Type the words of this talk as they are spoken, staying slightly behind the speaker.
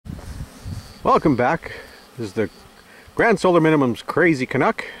Welcome back. This is the Grand Solar Minimum's Crazy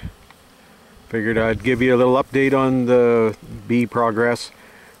Canuck. Figured I'd give you a little update on the bee progress.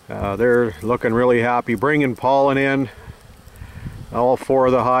 They're looking really happy, bringing pollen in. All four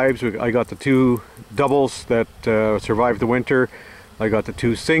of the hives. I got the two doubles that survived the winter. I got the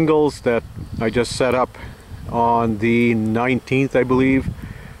two singles that I just set up on the 19th, I believe.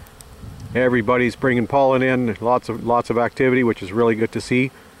 Everybody's bringing pollen in. Lots of activity, which is really good to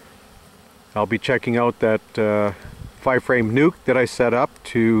see. I'll be checking out that 5-frame nuke that I set up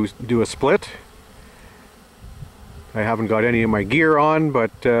to do a split. I haven't got any of my gear on,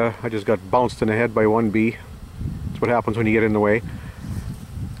 but I just got bounced in the head by one bee. That's what happens when you get in the way.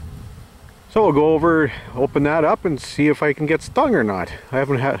 So we'll go over, open that up and see if I can get stung or not.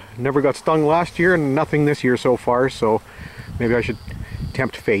 I never got stung last year and nothing this year so far, so maybe I should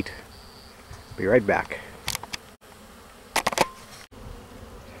tempt fate. Be right back.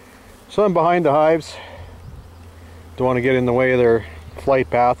 So I'm behind the hives. Don't want to get in the way of their flight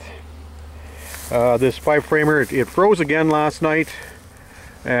path. This 5-framer, it froze again last night,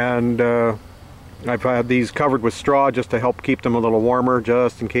 and I've had these covered with straw just to help keep them a little warmer,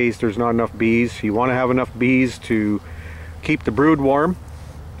 just in case there's not enough bees. You want to have enough bees to keep the brood warm.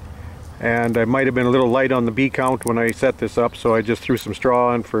 And I might have been a little light on the bee count when I set this up, so I just threw some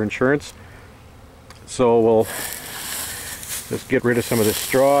straw on for insurance. So we'll just get rid of some of this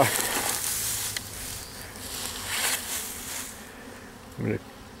straw. I'm going to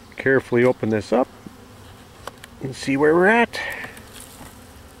carefully open this up and see where we're at.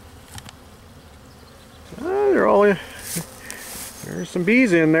 They're all in. There's some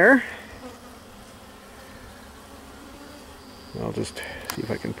bees in there. I'll just see if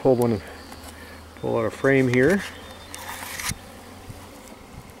I can pull out a frame here.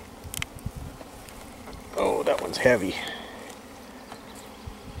 Oh, that one's heavy.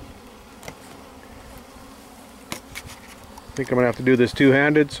 I think I'm gonna have to do this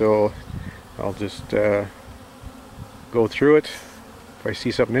two-handed, so I'll just go through it. If I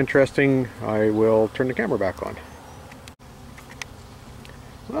see something interesting, I will turn the camera back on.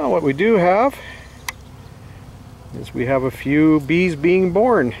 Well, what we do have is we have a few bees being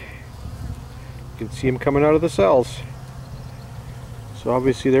born. You can see them coming out of the cells. So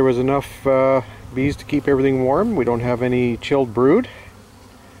obviously there was enough bees to keep everything warm. We don't have any chilled brood,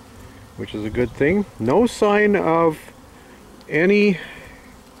 which is a good thing. No sign of any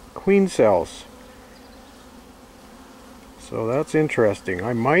queen cells. So that's interesting.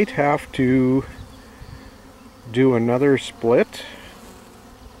 I might have to do another split,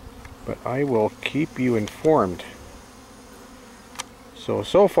 but I will keep you informed. So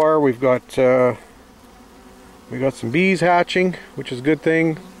far we got some bees hatching, which is a good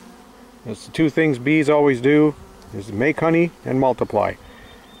thing. That's the two things bees always do, is make honey and multiply.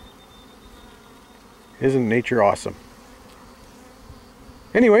 Isn't nature awesome?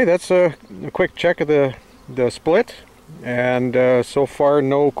 Anyway, that's a quick check of the split, and so far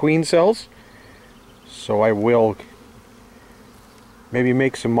no queen cells. So I will maybe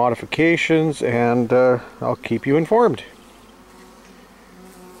make some modifications, and I'll keep you informed.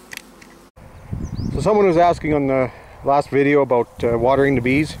 So someone was asking on the last video about watering the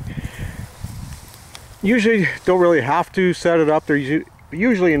bees. Usually don't really have to set it up. There's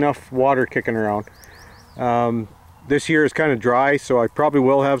usually enough water kicking around. This year is kind of dry, so I probably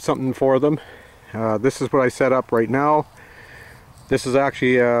will have something for them. This is what I set up right now. This is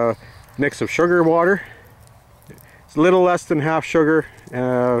actually a mix of sugar water. It's a little less than half sugar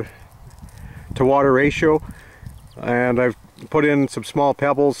to water ratio, and I've put in some small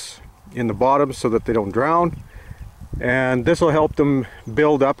pebbles in the bottom so that they don't drown, and this will help them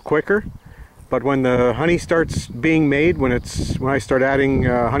build up quicker. But when the honey starts being made, when I start adding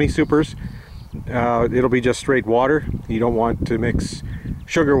honey supers, it'll be just straight water. You don't want to mix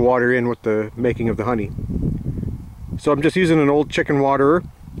sugar water in with the making of the honey. So I'm just using an old chicken waterer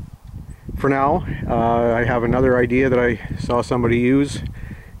for now. I have another idea that I saw somebody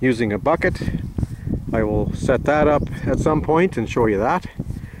using a bucket. I will set that up at some point and show you that.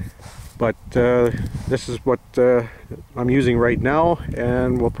 But this is what I'm using right now,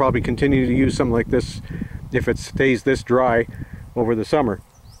 and we'll probably continue to use something like this if it stays this dry over the summer.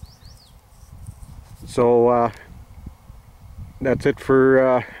 So that's it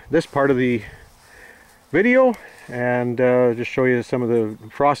for this part of the video, and just show you some of the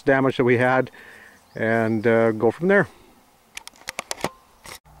frost damage that we had, and go from there.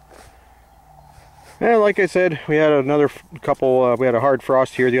 And like I said, we had another couple, we had a hard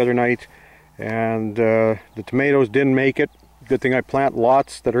frost here the other night, and the tomatoes didn't make it. Good thing I plant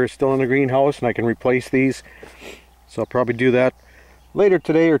lots that are still in the greenhouse, and I can replace these. So I'll probably do that later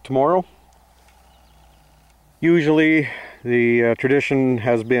today or tomorrow. Usually the tradition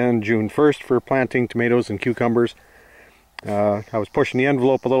has been June 1st for planting tomatoes and cucumbers. I was pushing the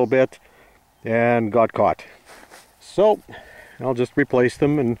envelope a little bit and got caught. So I'll just replace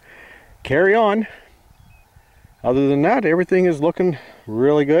them and carry on. Other than that, everything is looking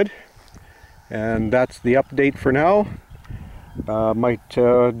really good. And that's the update for now. Might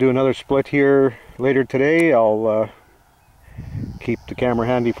do another split here later today. I'll keep the camera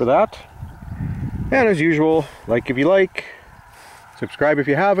handy for that. And as usual, like if you like, subscribe if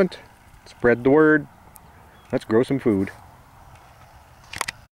you haven't, spread the word. Let's grow some food.